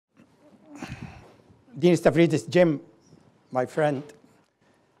Dean Stavridis, Jim, my friend,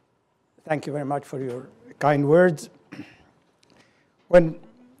 thank you very much for your kind words. When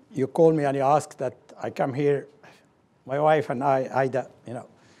you called me and you asked that I come here, my wife and I, Ida,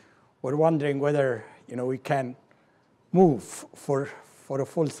 were wondering whether we can move for a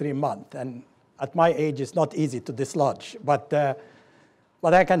full 3 months. And at my age, it's not easy to dislodge. But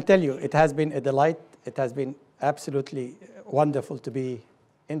I can tell you, it has been a delight. It has been absolutely wonderful to be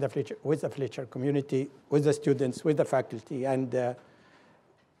in the Fletcher, with the Fletcher community, with the students, with the faculty, and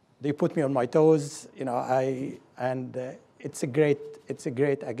they put me on my toes. It's a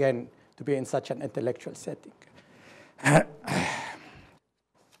great again to be in such an intellectual setting.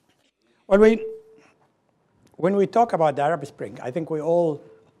 When we talk about the Arab Spring, I think we all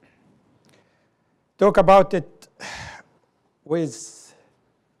talk about it with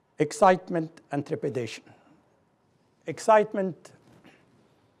excitement and trepidation. Excitement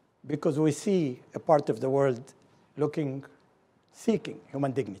because we see a part of the world seeking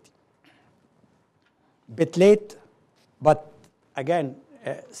human dignity. Bit late, but again,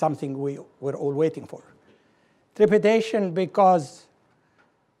 something we were all waiting for. Trepidation because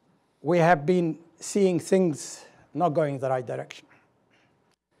we have been seeing things not going the right direction.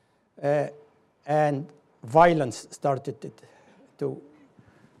 And violence started to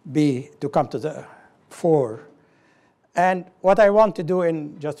come to the fore. And what I want to do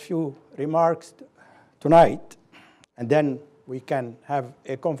in just a few remarks tonight, and then we can have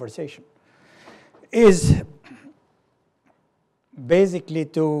a conversation, is basically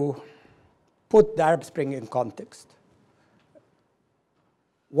to put the Arab Spring in context.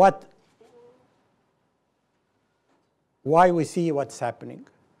 Why we see what's happening,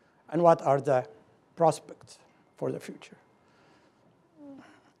 and what are the prospects for the future.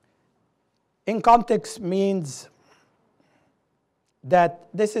 In context means that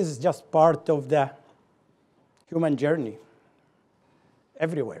this is just part of the human journey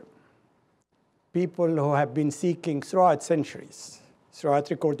everywhere. People who have been seeking throughout centuries, throughout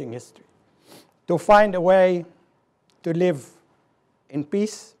recording history, to find a way to live in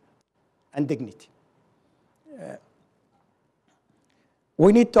peace and dignity.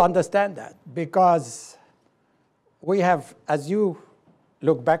 We need to understand that because we have, as you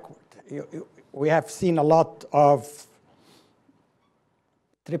look backward, we have seen a lot of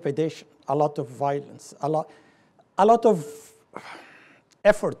trepidation, a lot of violence, a lot of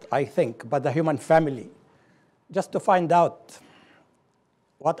effort, I think, by the human family just to find out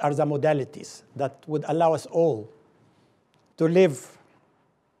what are the modalities that would allow us all to live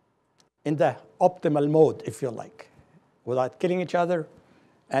in the optimal mode, if you like, without killing each other,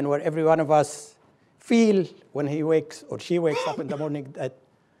 and where every one of us feel when he wakes or she wakes up in the morning that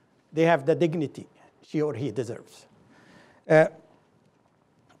they have the dignity she or he deserves.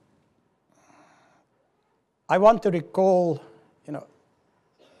 I want to recall,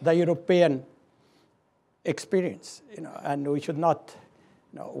 the European experience, and we should not,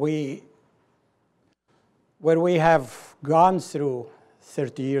 where we have gone through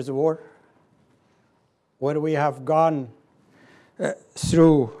 30 years of war, where we have gone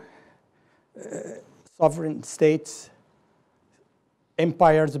through sovereign states,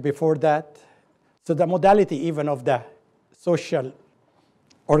 empires before that. So the modality even of the social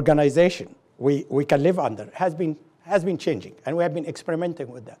organization we can live under has been changing, and we have been experimenting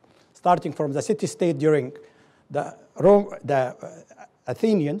with that, starting from the city-state during the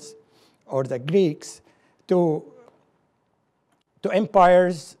Athenians or the Greeks to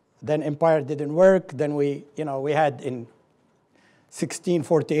empires. Then empire didn't work. Then we had in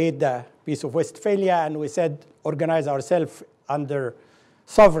 1648 the Peace of Westphalia, and we said organize ourselves under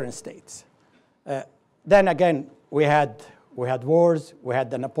sovereign states. Then again we had wars. We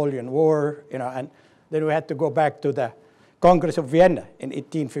had the Napoleon War, and then we had to go back to the Congress of Vienna in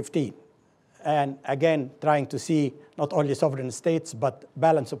 1815, and again trying to see not only sovereign states but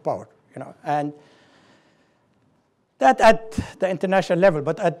balance of power, and that at the international level,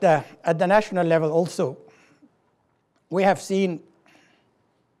 but at the national level also, we have seen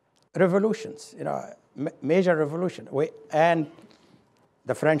revolutions, major revolution, and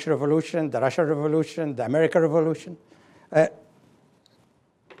the French Revolution, the Russian Revolution, the American Revolution. They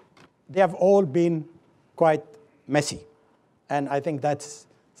have all been quite messy. And I think that's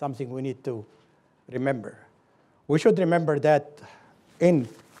something we need to remember. We should remember that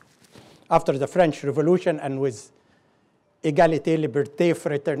after the French Revolution and with égalité, liberté,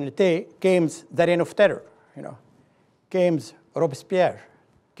 fraternité, came the reign of terror, came Robespierre,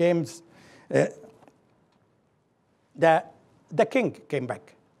 came the king came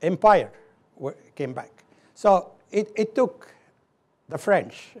back, empire came back. So it took the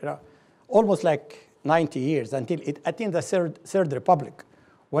French, almost like 90 years until it attained the Third Republic,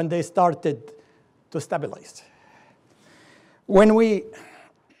 when they started to stabilize. When we,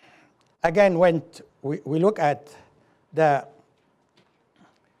 again, we look at the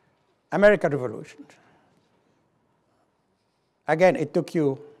American Revolution. Again, it took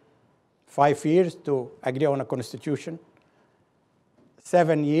you 5 years to agree on a constitution,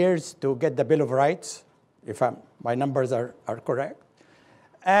 7 years to get the Bill of Rights, if my numbers are correct.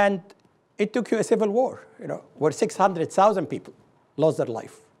 And it took you a civil war, where 600,000 people lost their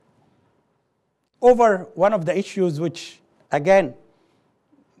life over one of the issues which, again,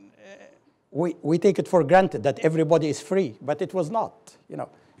 we take it for granted that everybody is free, but it was not.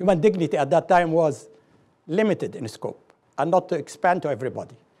 Human dignity at that time was limited in scope and not to expand to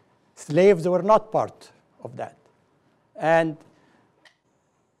everybody. Slaves were not part of that. And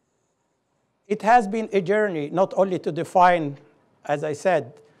it has been a journey not only to define, as I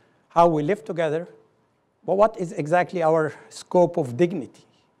said, how we live together, but what is exactly our scope of dignity.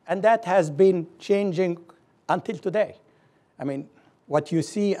 And that has been changing until today. I mean, what you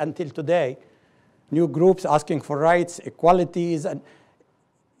see until today, new groups asking for rights, equalities, and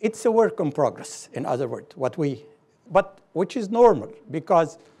it's a work in progress, in other words, but which is normal,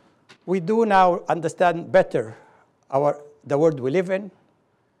 because we do now understand better the world we live in,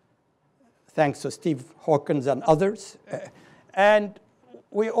 thanks to Steve Hawkins and others. And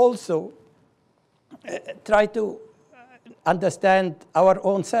we also try to understand our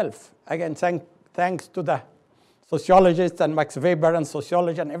own self. Again, thanks to the sociologists and Max Weber and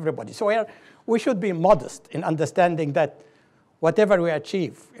sociology and everybody. So we should be modest in understanding that whatever we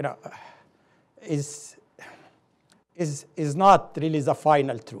achieve, is not really the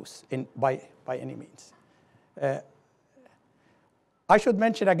final truth by any means. I should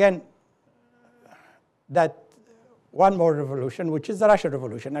mention again that one more revolution, which is the Russian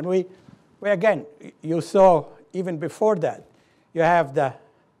Revolution. And we again, you saw even before that, you have the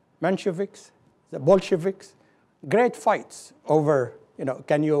Mensheviks, the Bolsheviks, great fights over,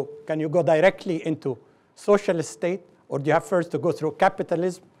 can you go directly into socialist state, or do you have first to go through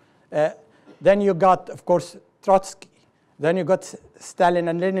capitalism? Then you got, of course, Trotsky. Then you got Stalin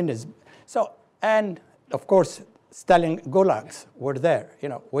and Leninism. So, and of course, Stalin gulags were there,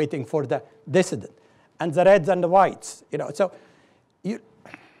 waiting for the dissident, and the Reds and the Whites, So,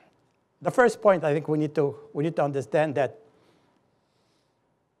 the first point I think we need to understand that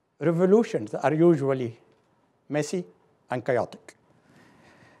revolutions are usually messy and chaotic.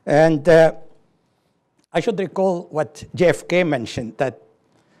 And I should recall what JFK mentioned, that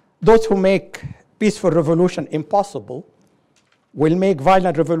those who make peaceful revolution impossible will make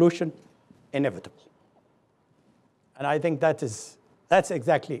violent revolution inevitable. And I think that's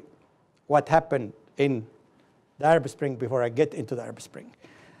exactly what happened in the Arab Spring before I get into the Arab Spring.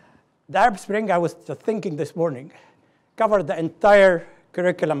 The Arab Spring, I was thinking this morning, covered the entire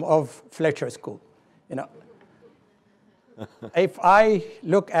curriculum of Fletcher School. If I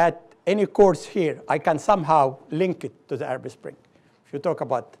look at any course here, I can somehow link it to the Arab Spring. If you talk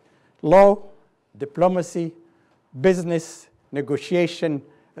about law, diplomacy, business, negotiation,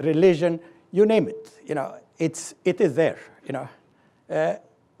 religion, you name it. It is there.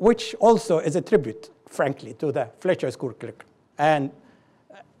 Which also is a tribute, frankly, to the Fletcher School curriculum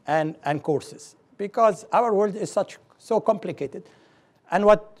and courses, because our world is so complicated. And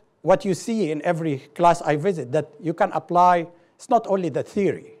what you see in every class I visit, that you can apply, it's not only the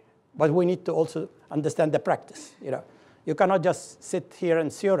theory, but we need to also understand the practice. You cannot just sit here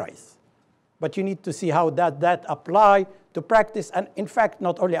and theorize, but you need to see how that apply to practice, and in fact,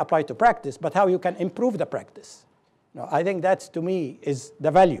 not only apply to practice, but how you can improve the practice. I think that's, to me, is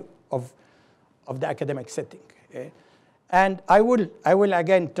the value of the academic setting. And I will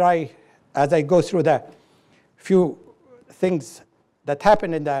again try, as I go through the few things that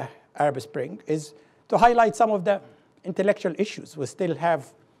happened in the Arab Spring, is to highlight some of the intellectual issues we still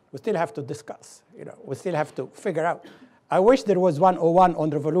have to discuss. We still have to figure out. I wish there was 101 on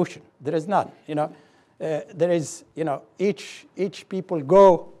revolution. There is none. There is, each people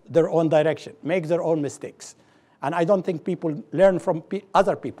go their own direction, make their own mistakes. And I don't think people learn from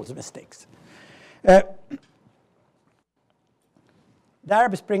other people's mistakes. The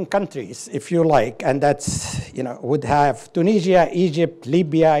Arab Spring countries, if you like, and that's, would have Tunisia, Egypt,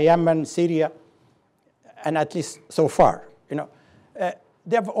 Libya, Yemen, Syria, and at least so far,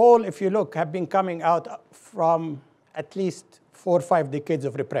 they've all, if you look, have been coming out from at least 4 or 5 decades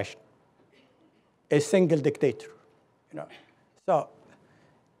of repression. A single dictator, So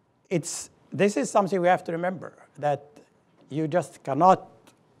this is something we have to remember, that you just cannot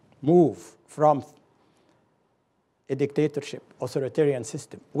move from a dictatorship, authoritarian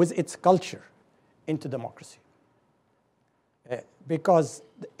system, with its culture, into democracy. Because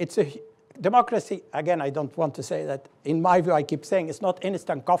it's a democracy, again, I don't want to say that, in my view, I keep saying it's not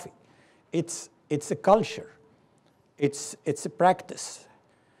instant coffee. It's a culture. It's a practice.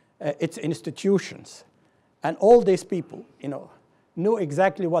 It's institutions. And all these people, knew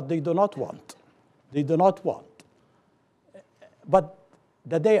exactly what they do not want. They do not want. But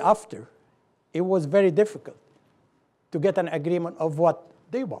the day after, it was very difficult to get an agreement of what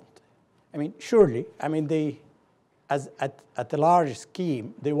they want. Surely, they, at a large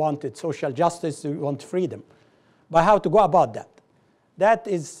scheme, they wanted social justice, they want freedom. But how to go about that? That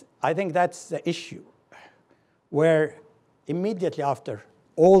is, I think that's the issue, where immediately after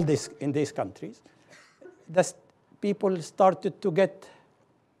all this in these countries, the people started to get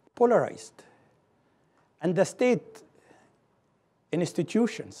polarized. And the state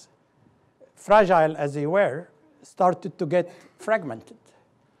institutions, fragile as they were, started to get fragmented.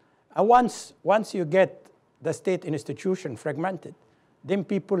 And once you get the state institution fragmented, then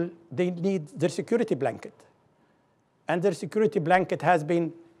people, they need their security blanket. And their security blanket has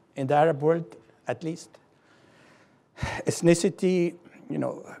been, in the Arab world at least, ethnicity,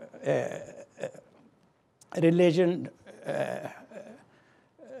 religion,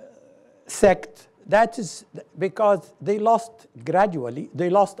 sect. That is because they lost gradually, they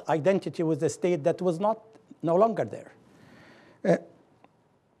lost identity with the state that was no longer there.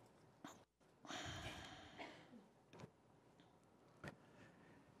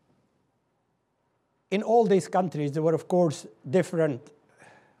 In all these countries, there were, of course, different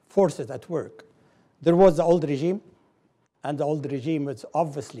forces at work. There was the old regime, and the old regime is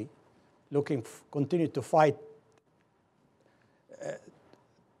obviously continue to fight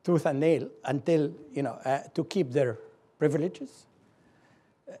tooth and nail until, to keep their privileges.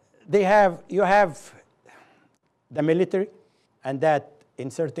 You have the military, and that in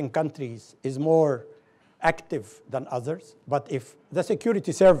certain countries is more active than others. But if the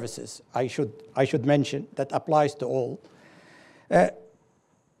security services, I should mention, that applies to all,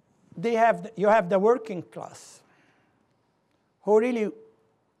 you have the working class, who really,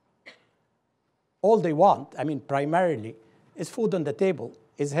 all they want, primarily, is food on the table,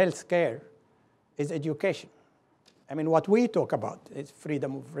 is health care, is education. What we talk about is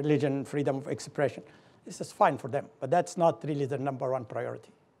freedom of religion, freedom of expression. This is fine for them, but that's not really their #1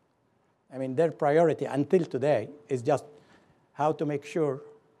 priority. Their priority until today is just how to make sure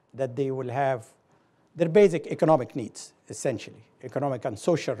that they will have their basic economic needs, essentially, economic and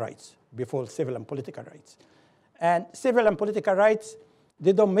social rights before civil and political rights. And civil and political rights,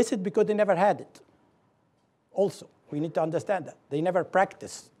 they don't miss it because they never had it. Also, we need to understand that. They never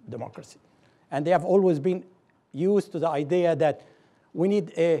practiced democracy. And they have always been used to the idea that we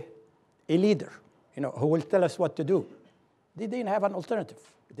need a leader, who will tell us what to do. They didn't have an alternative.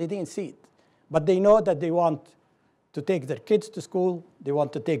 They didn't see it. But they know that they want to take their kids to school, they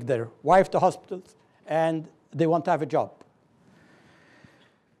want to take their wife to hospitals, and they want to have a job.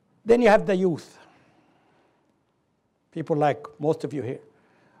 Then you have the youth, people like most of you here,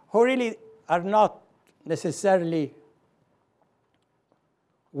 who really are not necessarily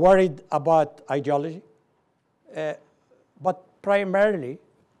worried about ideology, but primarily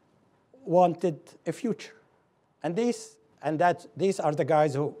wanted a future. And these are the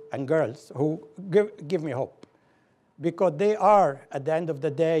guys and girls who give me hope, because they are, at the end of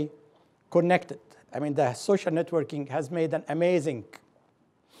the day, connected. The social networking has made an amazing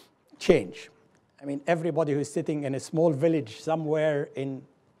change. Everybody who's sitting in a small village somewhere in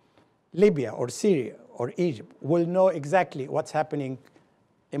Libya or Syria or Egypt will know exactly what's happening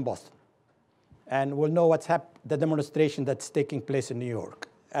in Boston, and will know the demonstration that's taking place in New York,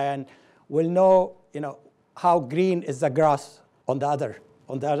 and will know, how green is the grass on the other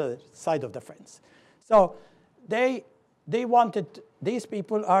side of the fence. So they wanted, these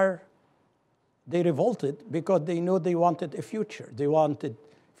people they revolted because they knew they wanted a future. They wanted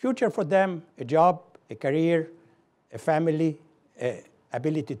future for them, a job, a career, a family,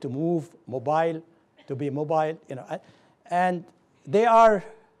 ability to move, to be mobile, and they are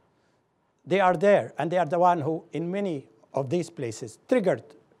there, and they are the one who, in many of these places, triggered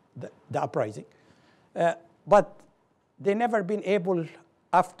the uprising. But they never been able,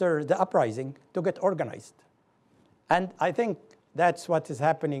 after the uprising, to get organized. And I think that's what is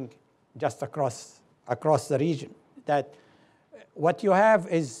happening just across the region, that what you have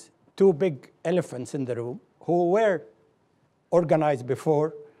is two big elephants in the room who were organized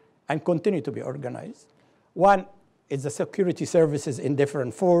before and continue to be organized. One is the security services in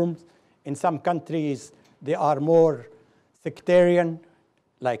different forms. In some countries, they are more sectarian,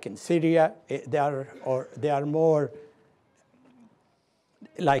 like in Syria. They are more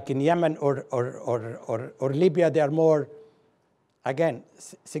like in Yemen or Libya, they are more, again,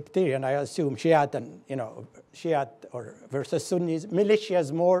 sectarian, I assume, Shiite and, Shiite or versus Sunnis.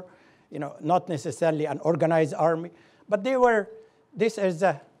 Militias more, not necessarily an organized army. But this is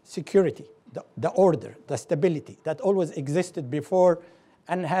the security, the order, the stability that always existed before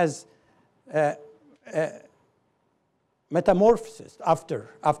and has metamorphosis after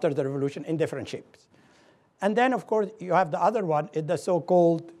the revolution in different shapes. And then, of course, you have the other one, the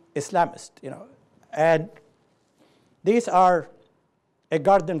so-called Islamist, And these are a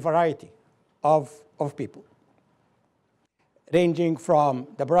garden variety of people, ranging from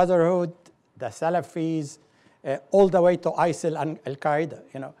the Brotherhood, the Salafis, all the way to ISIL and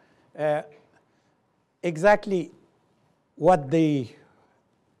Al-Qaeda, exactly what they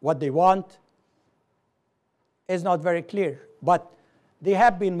want is not very clear, but they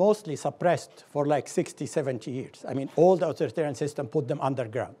have been mostly suppressed for like 60, 70 years. I mean, all the authoritarian system put them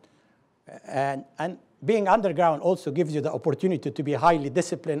underground. And being underground also gives you the opportunity to be highly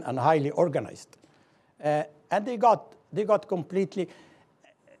disciplined and highly organized. And they got completely,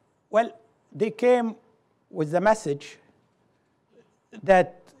 well, they came with the message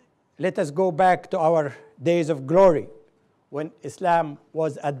that let us go back to our days of glory when Islam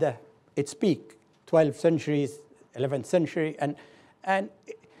was at its peak, 12th century, 11th century, and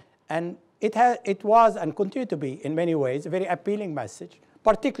it was and continue to be in many ways a very appealing message,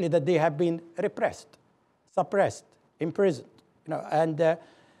 particularly that they have been repressed, suppressed, imprisoned,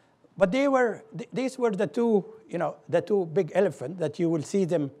 but these were the two big elephants that you will see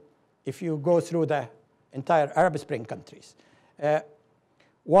them if you go through the entire Arab Spring countries.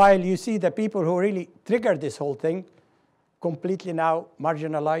 While you see the people who really triggered this whole thing completely now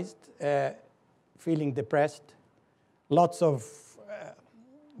marginalized, feeling depressed, lots of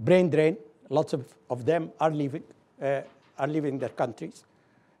brain drain, lots of them are leaving their countries.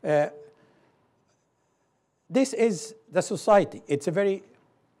 This is the society. It's a very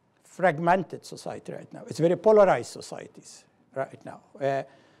fragmented society right now. It's very polarized societies right now.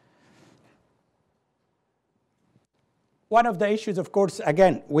 One of the issues, of course,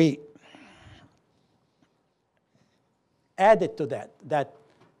 again, we added to that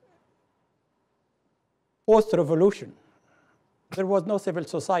post-revolution, there was no civil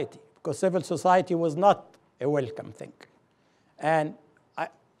society, because civil society was not a welcome thing. And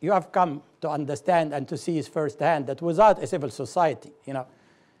you have come to understand and to see firsthand that without a civil society,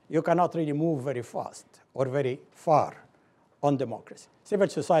 you cannot really move very fast or very far on democracy. Civil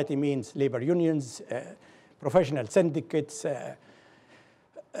society means labor unions, professional syndicates,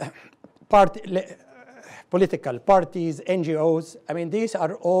 political parties, NGOs. I mean, these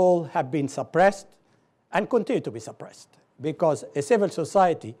are all have been suppressed and continue to be suppressed because a civil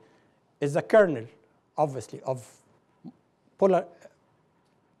society is the kernel, obviously, of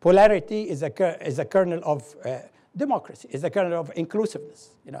polarity, is a kernel of democracy, is a kernel of inclusiveness,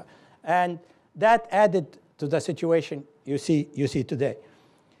 and that added to the situation you see today.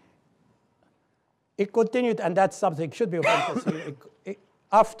 It continued, and that's something should be of interest.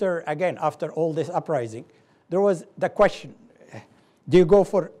 After all this uprising, there was the question, do you go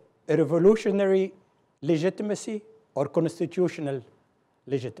for a revolutionary legitimacy or constitutional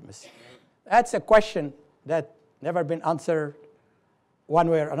legitimacy? That's a question that never been answered one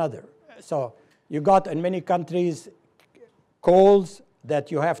way or another. So you got in many countries calls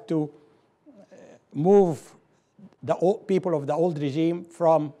that you have to move the people of the old regime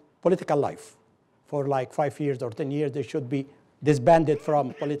from political life. For like 5 years or 10 years, they should be disbanded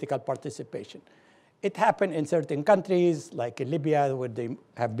from political participation. It happened in certain countries, like in Libya, where they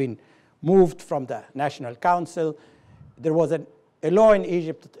have been moved from the National Council. There was a law in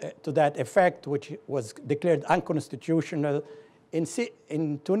Egypt to that effect, which was declared unconstitutional.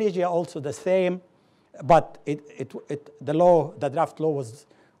 In Tunisia, also the same, but the draft law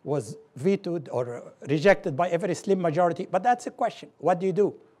was vetoed or rejected by a very slim majority. But that's a question. What do you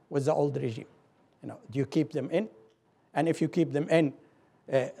do with the old regime? Do you keep them in? And if you keep them in,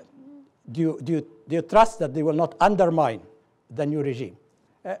 do you trust that they will not undermine the new regime?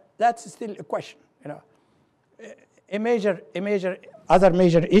 That's still a question. Other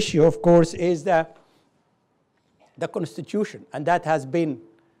major issue, of course, is the Constitution, and that has been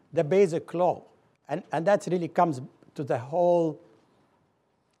the basic law, and that really comes to the whole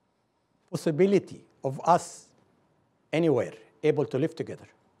possibility of us anywhere able to live together.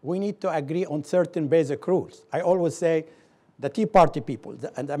 We need to agree on certain basic rules. I always say the Tea Party people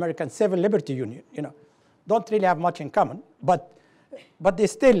and the American Civil Liberty Union, don't really have much in common, but they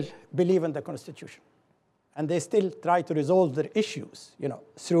still believe in the Constitution, and they still try to resolve their issues,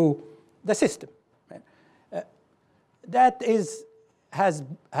 through the system. That is has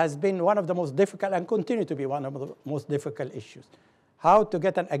been one of the most difficult and continue to be one of the most difficult issues. How to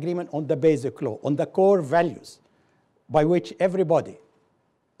get an agreement on the basic law, on the core values by which everybody,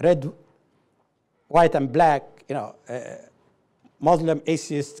 red, white, and black, Muslim,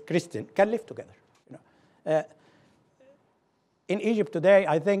 atheist, Christian, can live together. In Egypt today,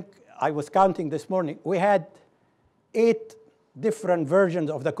 I think I was counting this morning, we had 8 different versions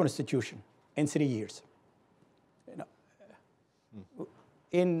of the constitution in 3 years.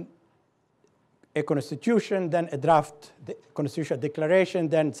 In a constitution, then a draft constitutional declaration,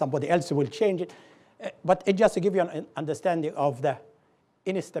 then somebody else will change it. But it just to give you an understanding of the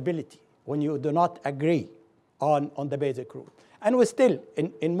instability when you do not agree on the basic rule. And we still,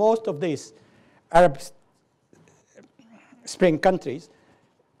 in most of these Arab Spring countries,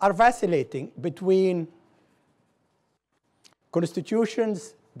 are vacillating between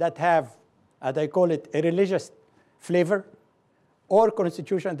constitutions that have, as I call it, a religious flavor, or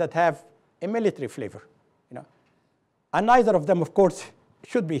constitutions that have a military flavor. And neither of them, of course,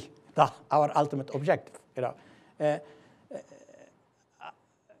 should be our ultimate objective.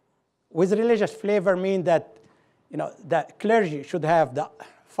 With religious flavor mean that the clergy should have the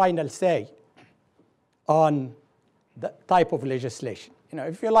final say on the type of legislation.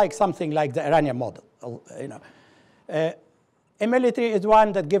 If you like something like the Iranian model, a military is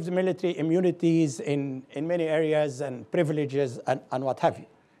one that gives military immunities in many areas and privileges and what have you.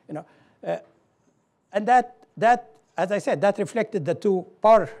 And that, as I said, that reflected the two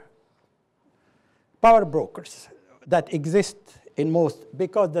power brokers that exist in most,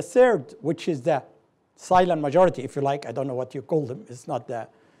 because the third, which is the silent majority, if you like, I don't know what you call them, it's not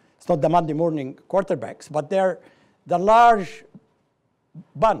the Monday morning quarterbacks, but they're the large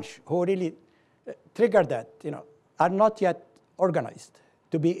bunch who really trigger that, are not yet organized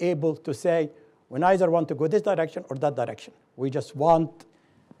to be able to say, we neither want to go this direction or that direction. We just want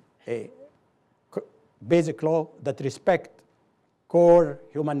a basic law that respect core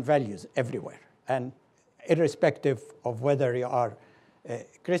human values everywhere, and irrespective of whether you are a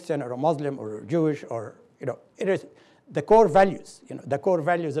Christian or a Muslim or Jewish or, it is the core values. The core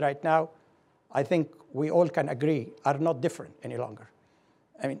values right now, I think we all can agree, are not different any longer.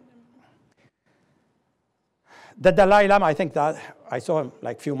 I mean, the Dalai Lama, I think that I saw him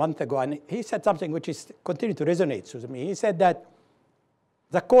like a few months ago, and he said something which is continue to resonate with me. He said that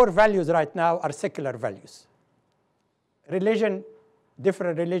the core values right now are secular values. Religion,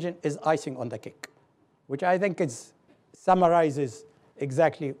 different religion, is icing on the cake, which I think summarizes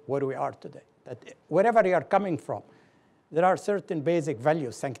exactly where we are today. That wherever you are coming from, there are certain basic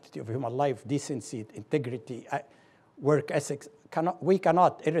values: sanctity of human life, decency, integrity, work ethics. We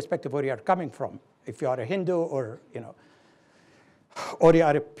cannot, irrespective of where you are coming from, if you are a Hindu or or you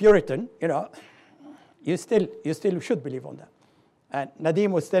are a Puritan, you still should believe on that. And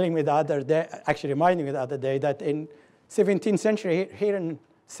Nadim was telling me the other day, actually reminding me the other day, that in 17th century here in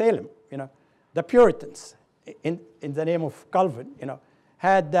Salem, the Puritans, in the name of Calvin,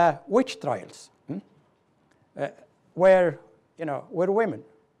 had witch trials, where women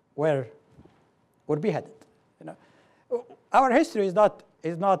were beheaded. Our history is not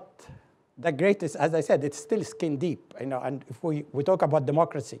the greatest. As I said, it's still skin deep. And if we talk about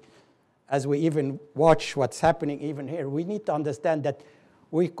democracy, as we even watch what's happening even here, we need to understand that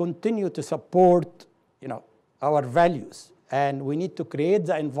we continue to support our values, and we need to create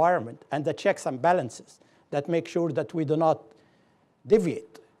the environment and the checks and balances that make sure that we do not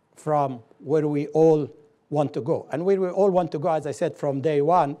deviate from where we all want to go. And where we all want to go, as I said from day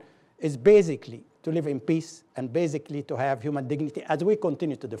one, is basically to live in peace and basically to have human dignity as we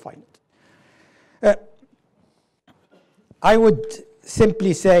continue to define it. I would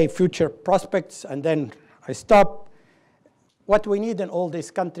simply say future prospects, and then I stop. What we need in all these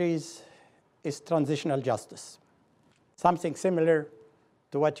countries is transitional justice, something similar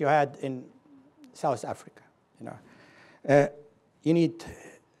to what you had in South Africa. You need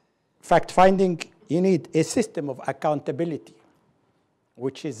fact-finding. You need a system of accountability,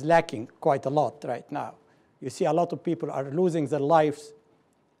 which is lacking quite a lot right now. You see a lot of people are losing their lives,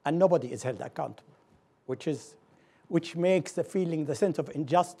 and nobody is held accountable, which makes the sense of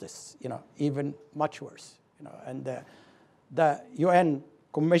injustice, even much worse. And the UN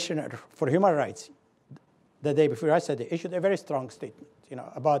Commissioner for Human Rights, the day before yesterday, issued a very strong statement,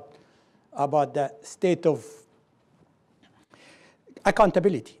 about the state of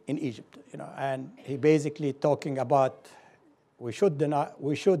accountability in Egypt, and he basically talking about we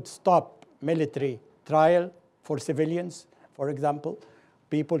should stop military trial for civilians, for example.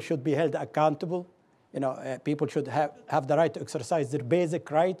 People should be held accountable. People should have the right to exercise their basic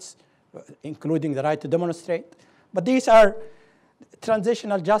rights, including the right to demonstrate. But these are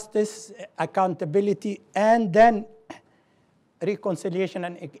transitional justice, accountability, and then reconciliation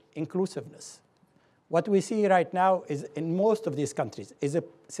and inclusiveness. What we see right now is in most of these countries is a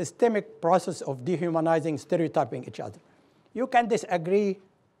systemic process of dehumanizing, stereotyping each other. You can disagree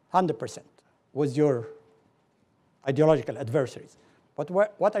 100% with your ideological adversaries, but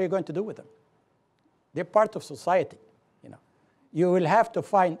what are you going to do with them? They're part of society. You will have to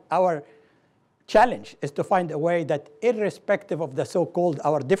find, our challenge is to find a way that irrespective of the so-called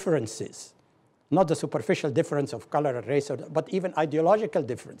our differences, not the superficial difference of color or race, but even ideological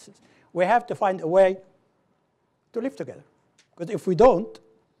differences, we have to find a way to live together. Because if we don't,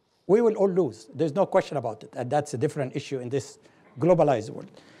 we will all lose. There's no question about it. And that's a different issue in this globalized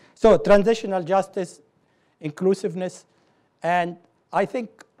world. So transitional justice, inclusiveness, and I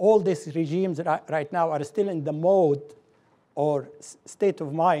think all these regimes right now are still in the mode or state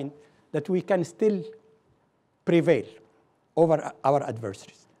of mind that we can still prevail over our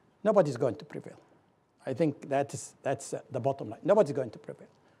adversaries. Nobody's going to prevail. I think that's the bottom line. Nobody's going to prevail.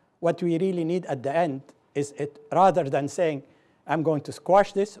 What we really need at the end is rather than saying, I'm going to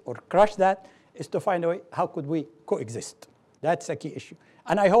squash this or crush that, is to find a way, how could we coexist? That's a key issue.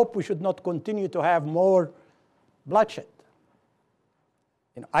 And I hope we should not continue to have more bloodshed.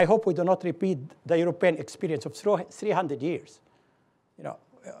 I hope we do not repeat the European experience of 300 years,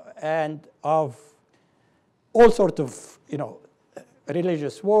 and of all sorts of,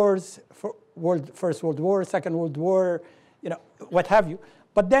 religious wars, First World War, Second World War, what have you.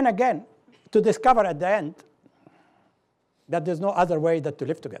 But then again, to discover at the end that there's no other way than to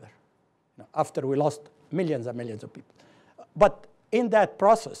live together, after we lost millions and millions of people. But in that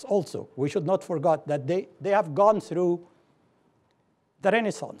process also, we should not forget that they have gone through the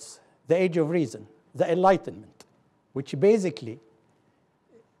Renaissance, the Age of Reason, the Enlightenment, which basically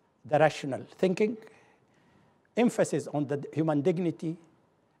the rational thinking, emphasis on the human dignity,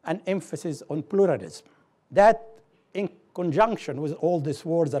 and emphasis on pluralism. That, in conjunction with all these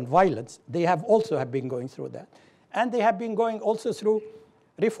wars and violence, they have also been going through that. And they have been going also through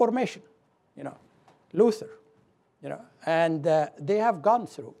Reformation, Luther, and they have gone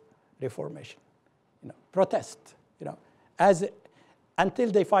through Reformation, protest,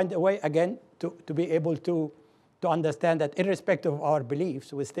 until they find a way again to be able to understand that irrespective of our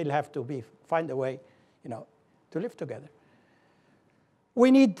beliefs, we still have to find a way, to live together.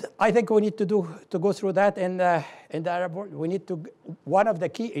 I think we need to go through that in the Arab world. One of the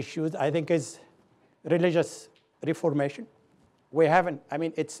key issues, I think, is religious reformation.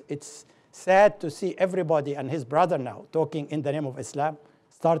 It's sad to see everybody and his brother now talking in the name of Islam,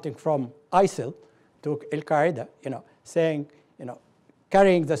 starting from ISIL to Al-Qaeda, saying,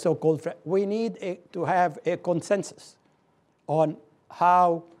 carrying the so-called, we need to have a consensus on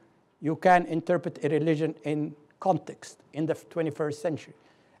how you can interpret a religion in context in the 21st century.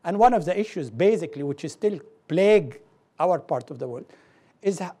 And one of the issues, basically, which is still plague our part of the world,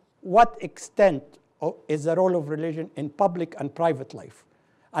 is what extent is the role of religion in public and private life,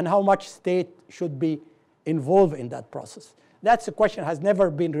 and how much state should be involved in that process. That's a question has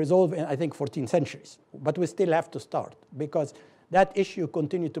never been resolved in, I think, 14 centuries, but we still have to start, because that issue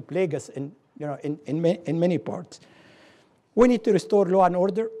continues to plague us in many parts. We need to restore law and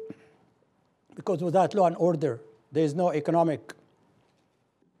order, because without law and order, there is no economic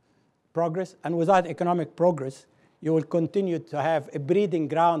progress, and without economic progress, you will continue to have a breeding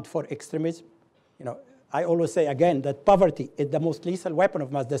ground for extremism. I always say again that poverty is the most lethal weapon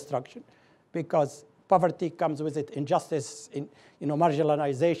of mass destruction, because poverty comes with it injustice,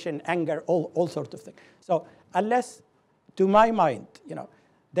 marginalization, anger, all sorts of things. So unless, to my mind,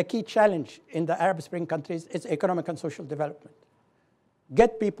 the key challenge in the Arab Spring countries is economic and social development.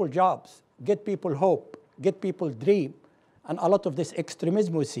 Get people jobs, get people hope, get people dream, and a lot of this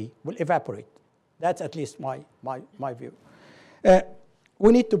extremism we see will evaporate. That's at least my view.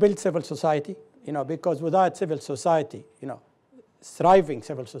 We need to build civil society, because without civil society, thriving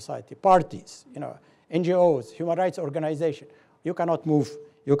civil society, parties, NGOs, human rights organizations, you cannot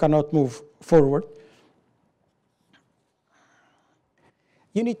move forward.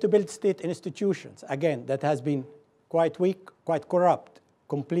 You need to build state institutions, again, that has been quite weak, quite corrupt,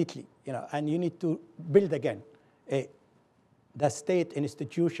 completely, and you need to build again the state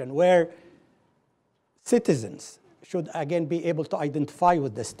institution where citizens should again be able to identify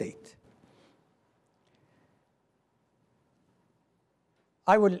with the state.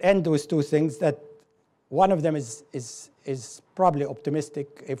 I will end with two things. That one of them is probably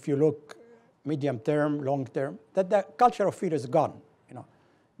optimistic if you look medium term, long term, that the culture of fear is gone.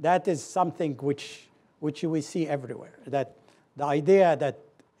 That is something which we see everywhere. That the idea that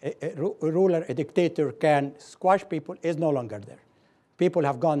a ruler, a dictator can squash people is no longer there. people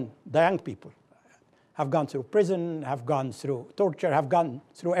have gone, the young people, have gone through prison, have gone through torture, have gone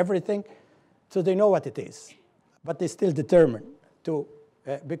through everything, so they know what it is. But they're still determined to,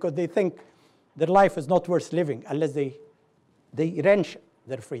 because they think their life is not worth living unless they wrench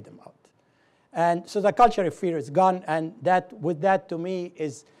their freedom out. And so the culture of fear is gone, and with that to me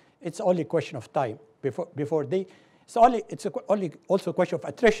it's only a question of time before they. It's only also a question of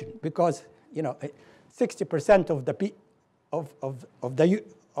attrition, because 60%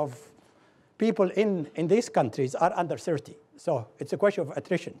 of people in these countries are under 30. So it's a question of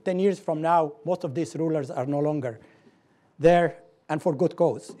attrition. 10 years from now, most of these rulers are no longer there, and for good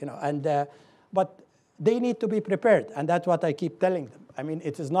cause. But they need to be prepared, and that's what I keep telling them. I mean,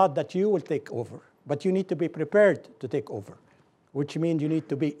 it is not that you will take over, but you need to be prepared to take over, which means you need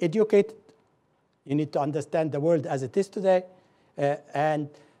to be educated. You need to understand the world as it is today. And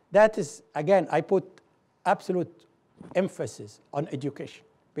that is, again, I put absolute emphasis on education,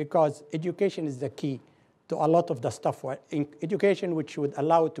 because education is the key to a lot of the stuff. Education which would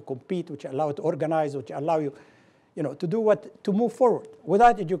allow you to compete, which allow you to organize, which allow you, to do to move forward.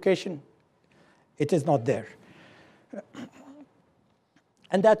 Without education, it is not there.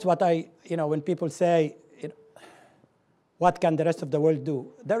 And that's what when people say, what can the rest of the world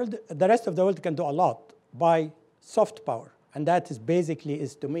do? The rest of the world can do a lot by soft power. And that is basically,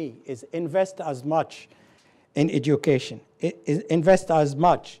 to me, is invest as much in education. Invest as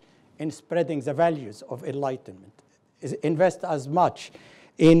much in spreading the values of enlightenment. Invest as much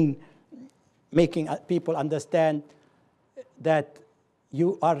in making people understand that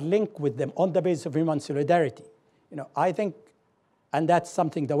you are linked with them on the basis of human solidarity. I think, and that's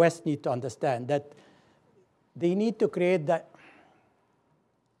something the West need to understand, that they need to create the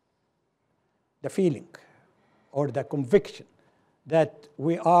feeling or the conviction that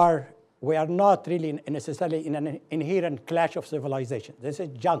we are not really necessarily in an inherent clash of civilization. This is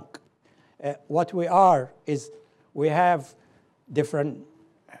junk. What we are is we have different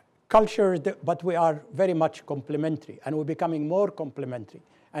cultures, but we are very much complementary, and we're becoming more complementary.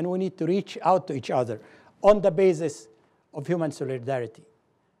 And we need to reach out to each other on the basis of human solidarity.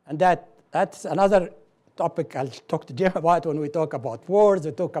 And that's another topic I'll talk to Jim about when we talk about wars,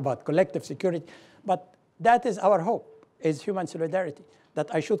 we talk about collective security. But that is our hope, is human solidarity,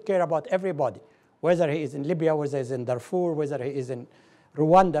 that I should care about everybody, whether he is in Libya, whether he is in Darfur, whether he is in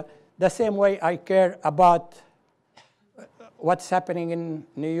Rwanda, the same way I care about what's happening in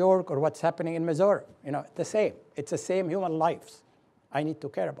New York or what's happening in Missouri. The same. It's the same human lives I need to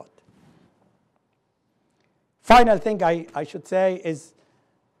care about. Final thing I should say is,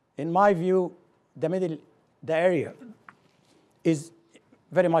 in my view, the area is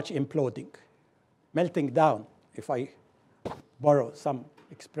very much imploding, melting down, if I borrow some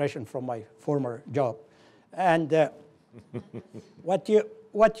expression from my former job. And what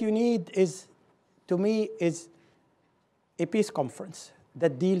you need is, to me, is a peace conference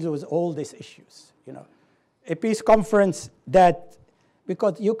that deals with all these issues. A peace conference that,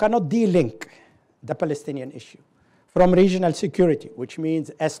 because you cannot de-link the Palestinian issue from regional security, which means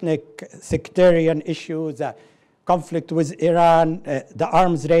ethnic, sectarian issues, conflict with Iran, the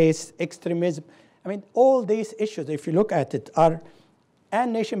arms race, extremism. I mean, all these issues, if you look at it, are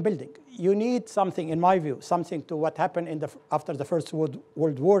nation building. You need something, in my view, something to what happened after the First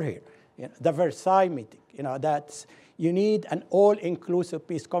World War here, the Versailles meeting. You need an all-inclusive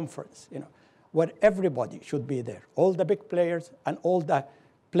peace conference, where everybody should be there, all the big players and all the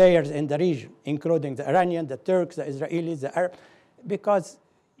players in the region, including the Iranians, the Turks, the Israelis, the Arabs, because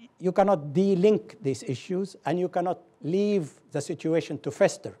you cannot de-link these issues, and you cannot leave the situation to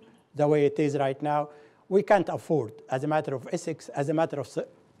fester the way it is right now. We can't afford, as a matter of ethics, as a matter of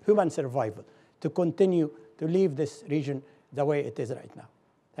human survival, to continue to leave this region the way it is right now.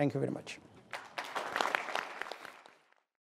 Thank you very much.